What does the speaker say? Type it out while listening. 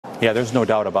Yeah, there's no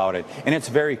doubt about it. And it's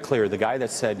very clear. The guy that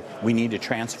said we need to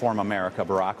transform America,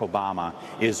 Barack Obama,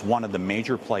 is one of the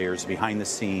major players behind the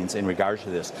scenes in regards to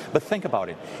this. But think about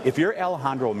it. If you're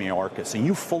Alejandro Mayorkas and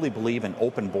you fully believe in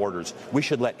open borders, we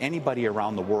should let anybody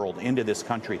around the world into this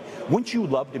country. Wouldn't you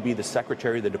love to be the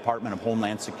Secretary of the Department of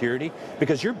Homeland Security?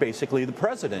 Because you're basically the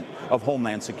President of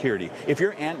Homeland Security. If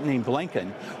you're Antony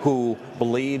Blinken, who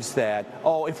believes that,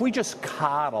 oh, if we just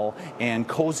coddle and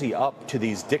cozy up to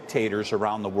these dictators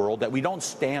around the world, that we don't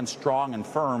stand strong and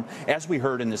firm, as we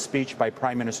heard in the speech by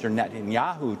Prime Minister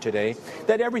Netanyahu today,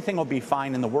 that everything will be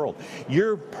fine in the world.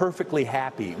 You're perfectly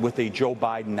happy with a Joe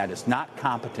Biden that is not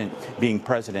competent being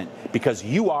president because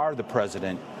you are the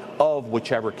president of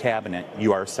whichever cabinet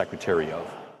you are secretary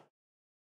of.